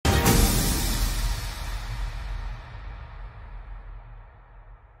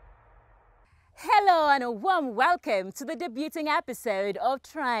Hello and a warm welcome to the debuting episode of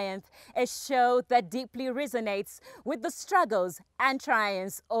Triumph, a show that deeply resonates with the struggles and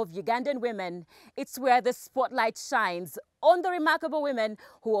triumphs of Ugandan women. It's where the spotlight shines on the remarkable women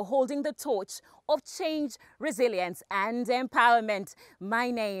who are holding the torch of change, resilience and empowerment. My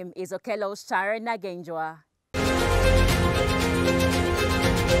name is Okelo Sharon Nagenjwa.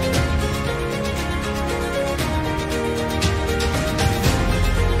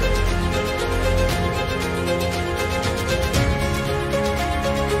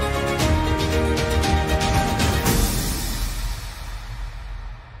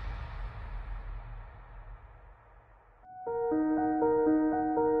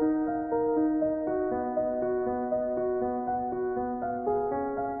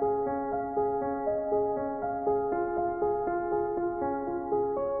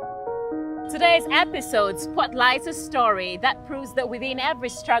 Today's episode spotlights a story that proves that within every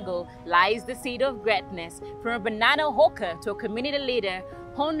struggle lies the seed of greatness. From a banana hawker to a community leader,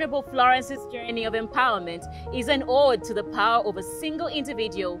 Honorable Florence's journey of empowerment is an ode to the power of a single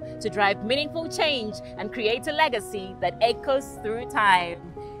individual to drive meaningful change and create a legacy that echoes through time.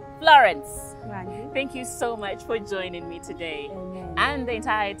 Florence, thank you so much for joining me today. And the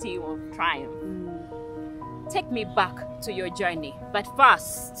entire team of Triumph. Take me back to your journey, but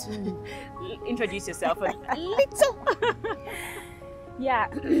first, introduce yourself a little. Yeah,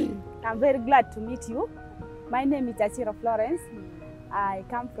 I'm very glad to meet you. My name is Councilor Florence. I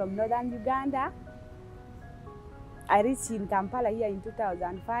come from northern Uganda. I reached in Kampala here in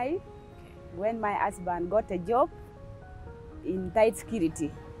 2005 when my husband got a job in tight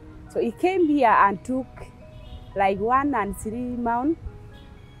security. So he came here and took like 1 year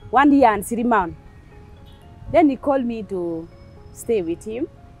and 3 months. Then he called me to stay with him.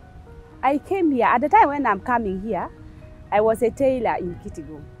 I came here. At the time when I'm coming here, I was a tailor in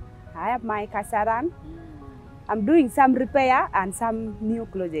Kitigo. I have my kasaran. I'm doing some repair and some new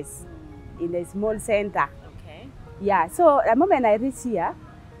clothes in a small center. Okay. Yeah, so the moment I reached here,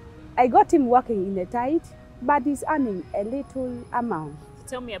 I got him working in a tight, but he's earning a little amount.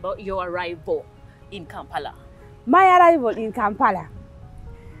 Tell me about your arrival in Kampala. My arrival in Kampala,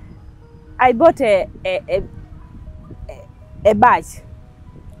 I bought a badge.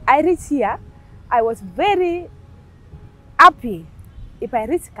 I reached here, I was very happy. If I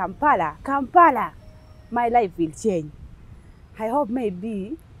reach Kampala, my life will change. I hope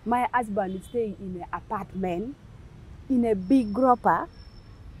maybe my husband is staying in an apartment, in a big grouper.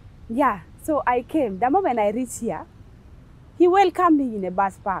 Yeah, so I came. The moment I reached here, he welcomed me in a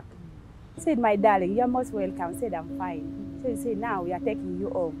bus park. He said, my darling, you're most welcome. I said, I'm fine. So he said, now we are taking you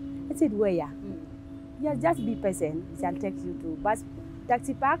home. I said, where? Yeah, just be patient. We shall take you to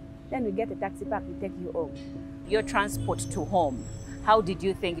taxi park. Then we get a taxi park, we take you home. Your transport to home, how did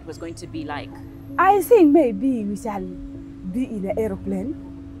you think it was going to be like? I think maybe we shall be in an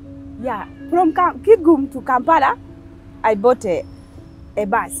aeroplane. Yeah, from Kigum to Kampala, I bought a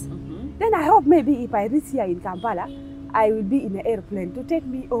bus. Then I hope maybe if I reach here in Kampala, I will be in an airplane to take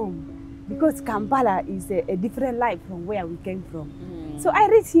me home. Because Kampala is a different life from where we came from. So I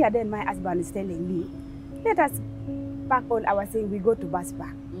reach here, then my husband is telling me, let us park on our thing, we go to bus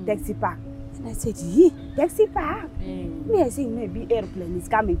park, taxi park. And I said, taxi park? Me, I think maybe airplane is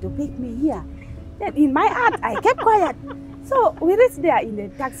coming to pick me here. Then in my heart, I kept quiet. So we reached there in the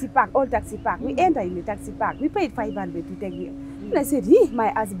taxi park, old taxi park. We enter in the taxi park. We paid 500 to take me. And I said, my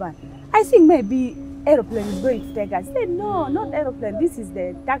husband, I think maybe aeroplane is going to take us. He said, no, not aeroplane. This is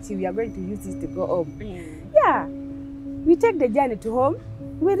the taxi we are going to use this to go home. Yeah, we take the journey to home.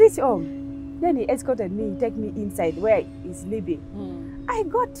 We reach home. Then he escorted me, take me inside where he's living. I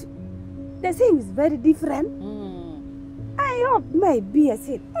got, the thing is very different. I hope maybe, I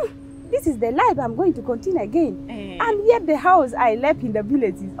said, this is the life I'm going to continue again. And yet the house I left in the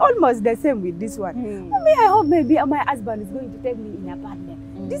village is almost the same with this one. I hope maybe my husband is going to take me in an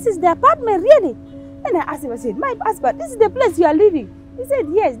apartment. This is the apartment, really? And I asked him, I said, my husband, this is the place you are living? He said,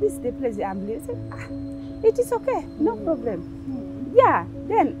 yes, this is the place I'm living. I said, it is okay, no problem. Yeah,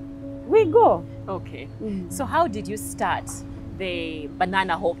 then we go. Okay. So how did you start the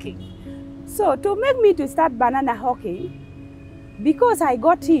banana hawking? So to make me to start banana hawking, because I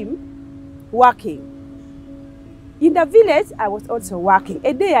got him working. In the village, I was also working.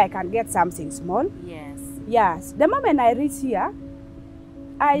 A day I can get something small. Yes. Yes. The moment I reached here,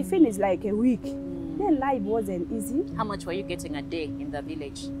 I finished like a week. Then life wasn't easy. How much were you getting a day in the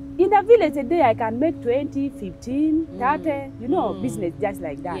village? In the village, a day I can make 20, 15, 30, you know, business just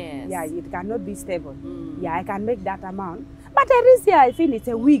like that. Yes. Yeah, it cannot be stable. Yeah, I can make that amount. But I reached here, I finished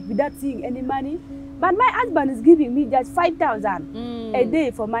a week without seeing any money. But my husband is giving me just 5,000 a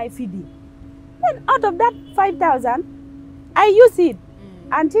day for my feeding. Then out of that 5,000, I use it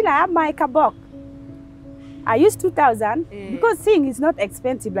until I have my kabok. I use 2,000 because seeing is not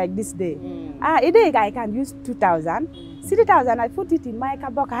expensive like this day. A day I can use 2,000. 3,000 I put it in my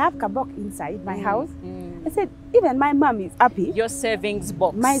kabok. I have kabok inside my house. I said, even my mom is happy. Your savings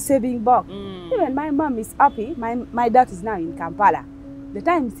box. My saving box. Even my mom is happy. My dad is now in Kampala. The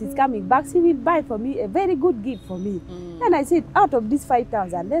time she's coming back, she will buy for me a very good gift for me. And I said, out of this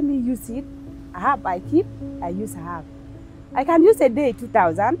 5,000, let me use it. I have, I keep, I use, I have. I can use a day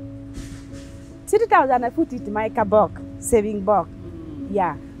 2,000. 3,000 I put it in my kabok, saving box.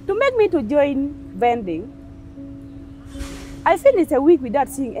 Yeah. To make me to join vending, I finished a week without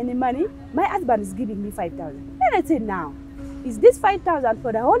seeing any money. My husband is giving me 5,000. And I said, now, is this 5,000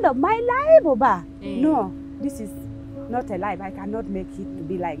 for the whole of my life, Oba? No, this is not a life. I cannot make it to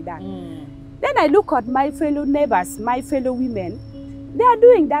be like that. Then I look at my fellow neighbors, my fellow women. They are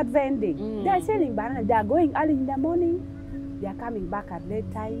doing that vending. They are selling bananas. They are going early in the morning. They are coming back at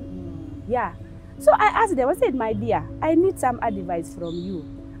late time. Yeah. So I asked them, I said, my dear, I need some advice from you.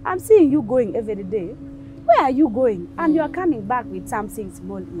 I'm seeing you going every day. Where are you going? And you are coming back with something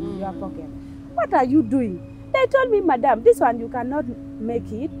small in your pocket. What are you doing? They told me, madam, this one you cannot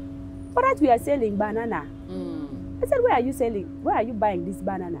make it. For that we are selling banana. I said, where are you selling? Where are you buying this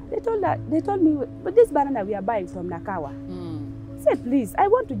banana? They told me, but this banana we are buying from Nakawa. I said, please, I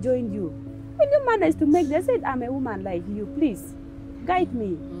want to join you. When you manage to make this, I said, I'm a woman like you. Please, guide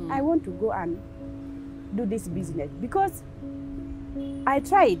me. I want to go and do this business. Because I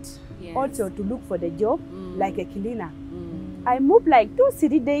tried also to look for the job like a cleaner. I moved like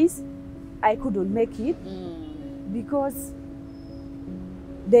 2-3 days. I couldn't make it because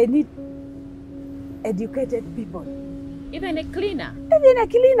they need educated people. Even a cleaner? Even a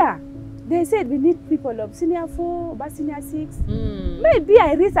cleaner. They said we need people of senior 4, but senior 6. Maybe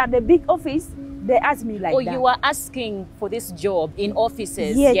I reached at the big office. They asked me like that. Oh, you were asking for this job in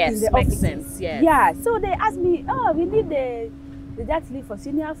offices? Yes, in the makes offices. Sense. Yes. Yeah, so they asked me, oh, we need the tax leave for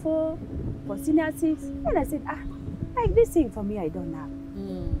senior 4, for senior 6. And I said, like this thing for me, I don't have.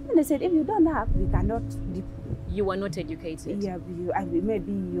 And they said, if you don't have, we cannot. You were not educated? Yeah,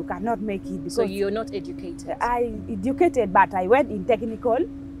 maybe you cannot make it. Because so you're not educated? I educated, but I went in technical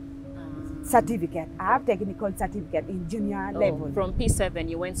certificate. I have technical certificate in junior level. From P7,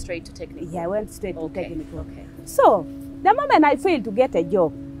 you went straight to technical? Yeah, I went straight to technical. Okay. So, the moment I failed to get a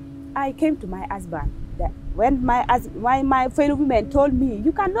job, I came to my husband. When my fellow women told me,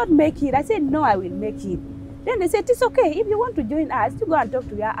 you cannot make it, I said, no, I will make it. Then they said, it's okay. If you want to join us, you go and talk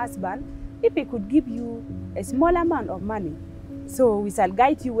to your husband. If he could give you a small amount of money, so we shall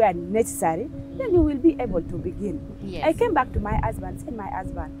guide you where necessary, then you will be able to begin. Yes. I came back to my husband, said, my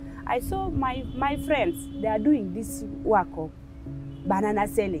husband, I saw my friends, they are doing this work of banana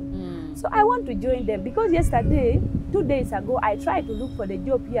selling. So I want to join them because yesterday, 2 days ago, I tried to look for the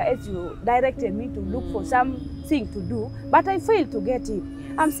job here as you directed me to look for something to do, but I failed to get it.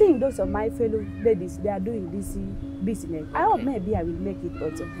 I'm seeing those of my fellow ladies, they are doing this business. I hope maybe I will make it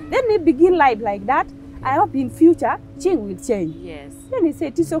also. Let me begin life like that. I hope in future, things will change. Yes. Then he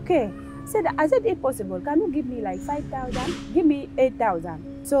said, it's okay. I said, if possible, can you give me like 5,000? Give me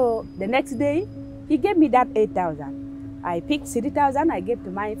 8,000. So the next day, he gave me that 8,000. I picked 3,000, I gave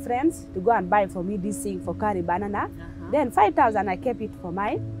to my friends to go and buy for me this thing for curry banana. Then 5,000, I kept it for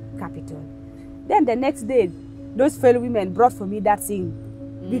my capital. Then the next day, those fellow women brought for me that thing.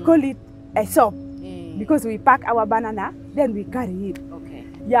 We call it a shop because we pack our banana, then we carry it. Okay.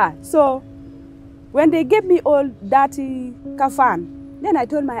 Yeah, so when they gave me all that kafan, then I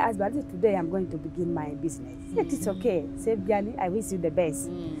told my husband, today I'm going to begin my business. He said, it's okay, safe journey, I wish you the best.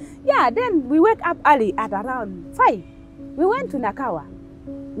 Yeah, then we wake up early at around 5. We went to Nakawa.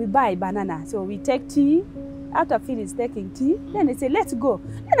 We buy banana, so we take tea. After finish taking tea, then they said, let's go.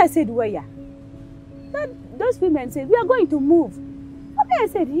 Then I said, where? Then those women said, we are going to move. Okay, I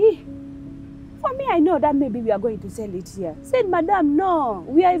said, for me, I know that maybe we are going to sell it here. I said, madam, no,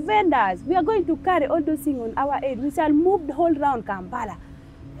 we are vendors. We are going to carry all those things on our head. We shall move the whole round Kampala.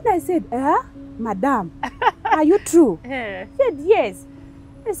 And I said, madam, are you true? She said, yes.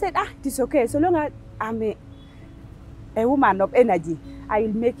 I said, it is okay. So long as I'm a woman of energy, I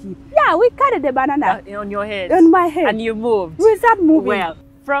will make it. Yeah, we carried the banana. On your head? On my head. And you moved? We start moving. Well,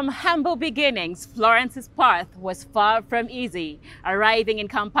 from humble beginnings, Florence's path was far from easy. Arriving in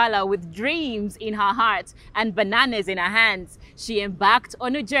Kampala with dreams in her heart and bananas in her hands, she embarked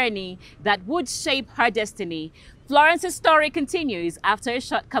on a journey that would shape her destiny. Florence's story continues after a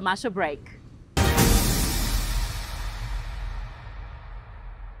short commercial break.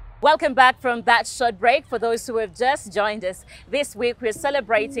 Welcome back from that short break. For those who have just joined us, this week we're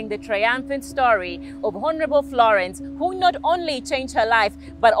celebrating the triumphant story of Honorable Florence, who not only changed her life,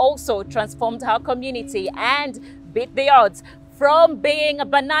 but also transformed her community and beat the odds from being a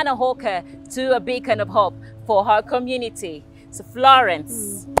banana hawker to a beacon of hope for her community. So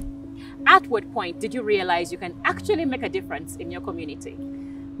Florence, at what point did you realize you can actually make a difference in your community?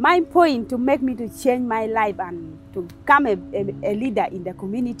 My point to make me to change my life and to become a leader in the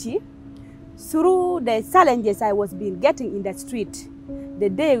community, through the challenges I was getting in the street. The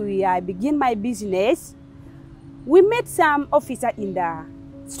day I begin my business, we met some officer in the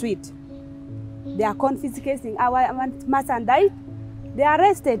street. They are confiscating our merchandise. They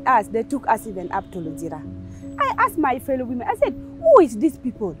arrested us. They took us even up to Luzira. I asked my fellow women, I said, who is these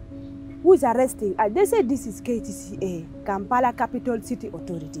people? Who is arresting us? They said, this is KTCA, Kampala Capital City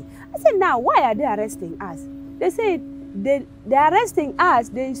Authority. I said, now, why are they arresting us? They said, they're arresting us.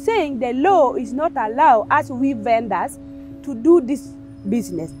 They're saying the law is not allow us, we vendors, to do this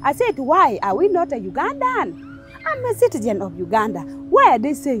business. I said, why? Are we not a Ugandan? I'm a citizen of Uganda. Why are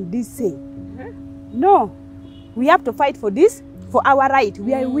they saying this thing? No, we have to fight for this, for our right.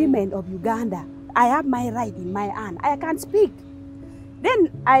 We are women of Uganda. I have my right in my hand. I can speak.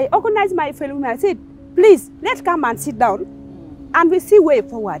 Then I organized my fellow women. I said, please, let's come and sit down and we see way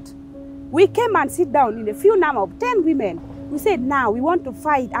forward. We came and sit down in a few number of 10 women. We said, now we want to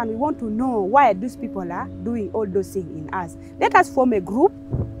fight and we want to know why these people are doing all those things in us. Let us form a group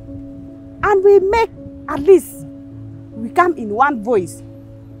and we make, at least, we come in one voice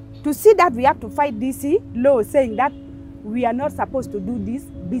to see that we have to fight this law saying that we are not supposed to do this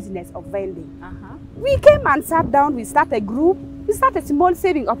business of vending. We came and sat down, we start a group. We start a small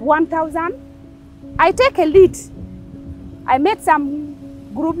saving of 1,000. I take a lead. I met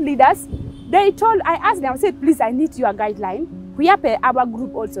some group leaders. I asked them, I said, please, I need your guideline. We have our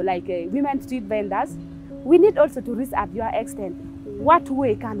group also, like women street vendors. We need also to reach at your extent. What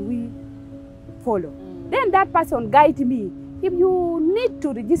way can we follow? Then that person guided me. If you need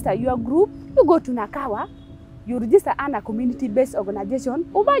to register your group, you go to Nakawa, you register on a community-based organization,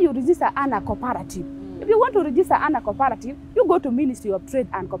 or you register on a cooperative. If you want to register on a cooperative, you go to Ministry of Trade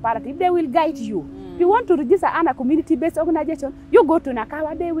and Cooperative, they will guide you. If you want to register on a community-based organization, you go to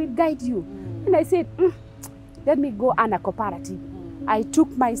Nakawa, they will guide you. And I said, let me go on a cooperative. I took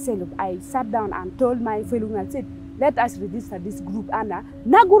myself, I sat down and told my fellow women, I said, let us register this group under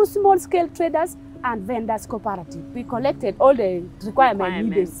Naguru Small Scale Traders and Vendors Cooperative. We collected all the requirements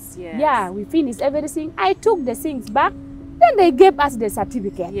needed. Yes. Yeah, we finished everything. I took the things back. Then they gave us the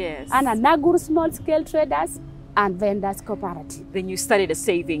certificate. Yes. And a Naguru Small Scale Traders and Vendors Cooperative. Then you started the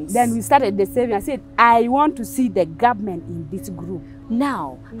savings. Then we started the savings. I said, I want to see the government in this group.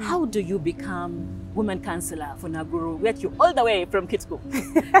 Now, how do you become woman councillor for Naguru? We get you all the way from Kitsko.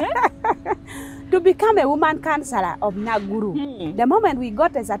 To become a woman councillor of Naguru, the moment we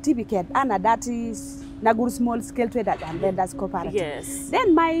got a certificate, and that is Naguru Small Scale Traders and Vendors Cooperative. Yes.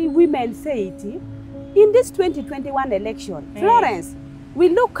 Then my women said, in this 2021 election, Florence, we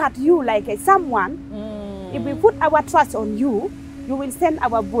look at you like someone. If we put our trust on you, you will send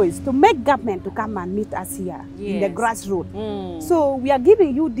our voice to make government to come and meet us here in the grassroots. So we are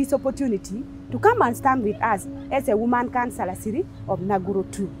giving you this opportunity to come and stand with us as a woman councillor city of Naguru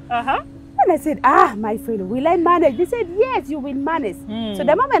too. And I said, my fellow, will I manage? They said, yes, you will manage. So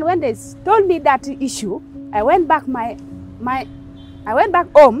the moment when they told me that issue, I went back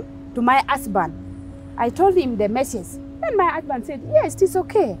home to my husband. I told him the message. Then my husband said, yes, it's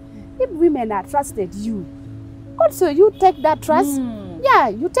okay. If women are trusted you, also you take that trust. Yeah,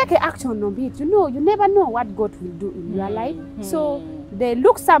 you take action on it. You know, you never know what God will do in your life. So they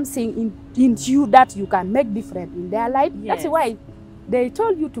look something in you that you can make different in their life. That's why they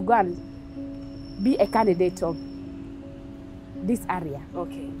told you to go and be a candidate of this area.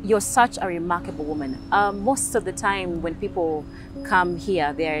 Okay. You're such a remarkable woman. Most of the time when people come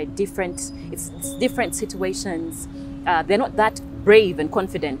here, they're different, it's different situations. They're not that brave and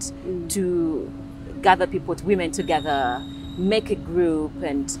confident to gather people, women together, make a group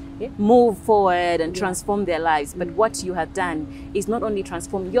and move forward and transform their lives. But what you have done is not only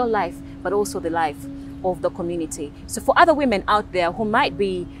transform your life, but also the life of the community. So for other women out there who might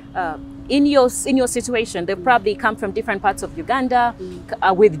be in your situation, they probably come from different parts of Uganda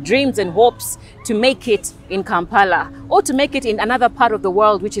with dreams and hopes to make it in Kampala or to make it in another part of the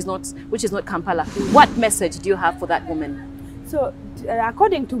world which is not Kampala. What message do you have for that woman? So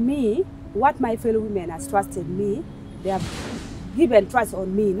according to me, what my fellow women has trusted me, they have given trust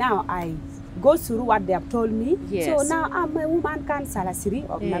on me. Now I go through what they have told me. Yes. So now I'm a woman councillor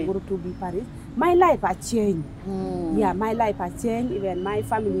of Naguru to be Paris. my life has changed. Yeah, my life has changed. Even my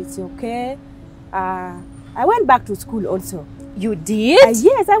family is okay. I went back to school also. You did?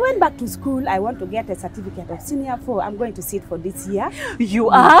 Yes, I went back to school. I want to get a certificate of senior 4. I'm going to sit for this year. You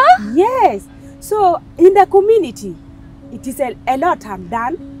are? Yes. So in the community, it is a lot I've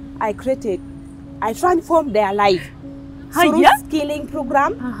done. I transformed their life through skilling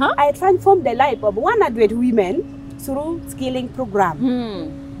program. I transformed the life of 100 women through skilling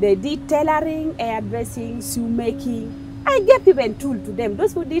program. They did tailoring, hairdressing, shoemaking. I gave even tool to them.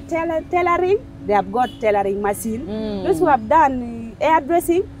 Those who did tailoring, they have got tailoring machine. Those who have done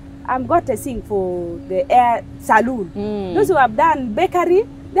hairdressing, I've got a thing for the hair salon. Those who have done bakery,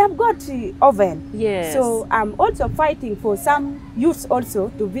 they have got the oven. Yes. So I'm also fighting for some youths also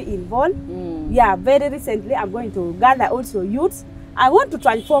to be involved. Yeah, very recently I'm going to gather also youths. I want to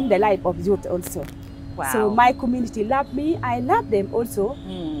transform the life of youth also. Wow. So my community love me. I love them also.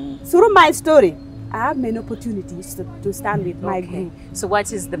 Through my story, I have many opportunities to stand with my group. So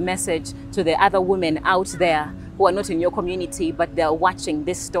what is the message to the other women out there who are not in your community, but they're watching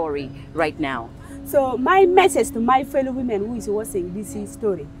this story right now? So my message to my fellow women who is watching this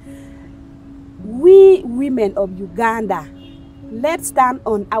story, we women of Uganda, let's stand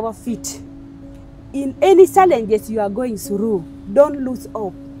on our feet. In any challenges you are going through, don't lose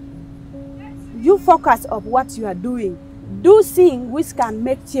hope. You focus on what you are doing. Do things which can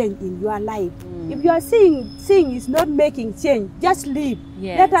make change in your life. If you are seeing things is not making change, just leave.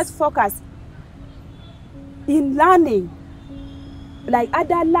 Let us focus in learning, like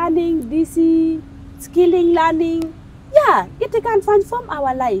other learning, DC, skilling learning. Yeah, it can transform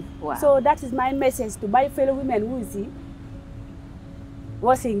our life. Wow. So that is my message to my fellow women who is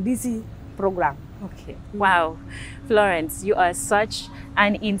watching this program. Okay. Wow. Florence, you are such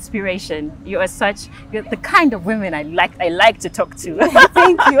an inspiration. You're the kind of women I like to talk to.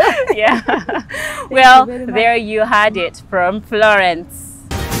 Thank you. Yeah. Thank Well, you very much. there you had it from Florence.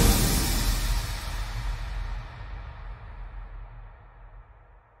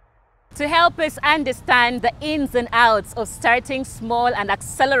 To help us understand the ins and outs of starting small and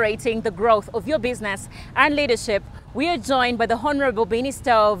accelerating the growth of your business and leadership, we are joined by the Honorable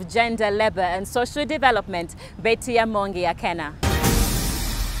Minister of Gender, Labour and Social Development, Betty Amongi Akena.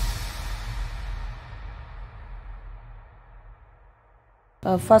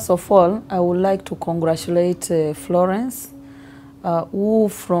 First of all, I would like to congratulate Florence, who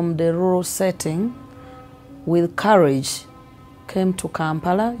from the rural setting, with courage, came to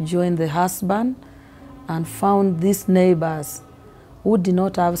Kampala, joined the husband, and found these neighbors who did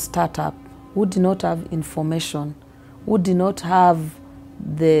not have startup, who did not have information, who did not have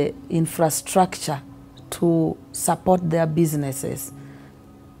the infrastructure to support their businesses.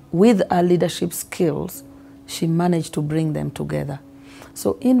 With her leadership skills, she managed to bring them together.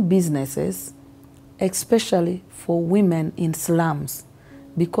 So in businesses, especially for women in slums,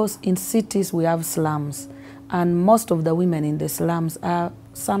 because in cities we have slums, and most of the women in the slums are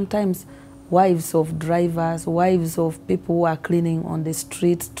sometimes wives of drivers, wives of people who are cleaning on the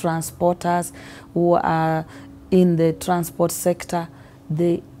streets, transporters who are in the transport sector.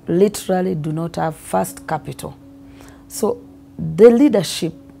 They literally do not have fast capital. So the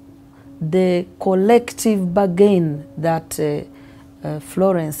leadership, the collective bargain that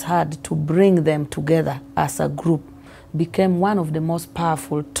Florence had to bring them together as a group became one of the most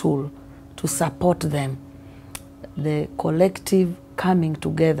powerful tools to support them. The collective coming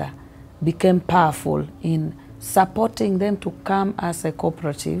together became powerful in supporting them to come as a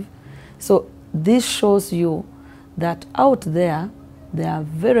cooperative. So this shows you that out there are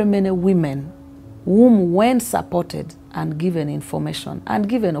very many women whom, when supported and given information and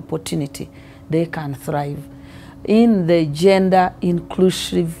given opportunity, they can thrive. In the gender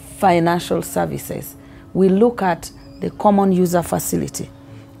inclusive financial services, we look at the common user facility.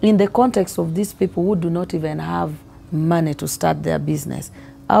 In the context of these people who do not even have money to start their business,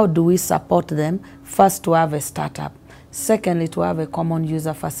 how do we support them? First, to have a startup. Secondly, to have a common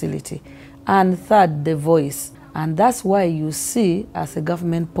user facility. And third, the voice. And that's why you see, as a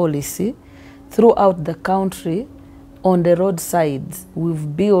government policy, throughout the country, on the roadsides,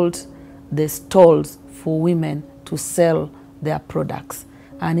 we've built the stalls for women to sell their products.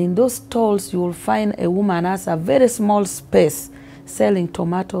 And in those stalls, you will find a woman has a very small space selling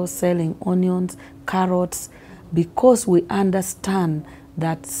tomatoes, selling onions, carrots, because we understand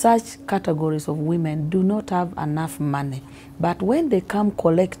that such categories of women do not have enough money. But when they come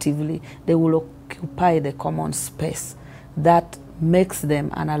collectively, they will occupy the common space that makes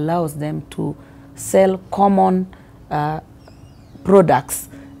them and allows them to sell common products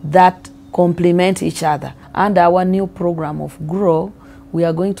that complement each other. And our new program of Grow, we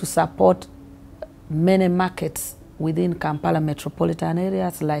are going to support many markets within Kampala metropolitan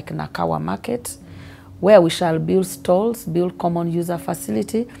areas like Nakawa Market, where we shall build stalls, build common user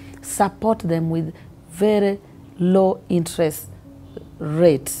facility, support them with very low interest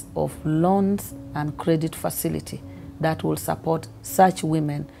rates of loans and credit facility that will support such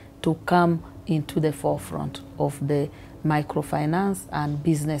women to come into the forefront of the microfinance and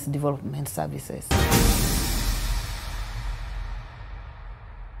business development services.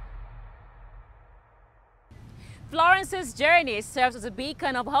 Florence's journey serves as a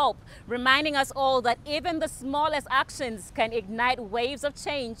beacon of hope, reminding us all that even the smallest actions can ignite waves of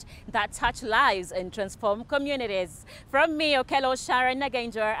change that touch lives and transform communities. From me, Okelo Sharon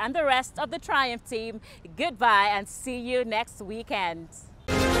Nagenjor, and the rest of the Triumph team, goodbye and see you next weekend.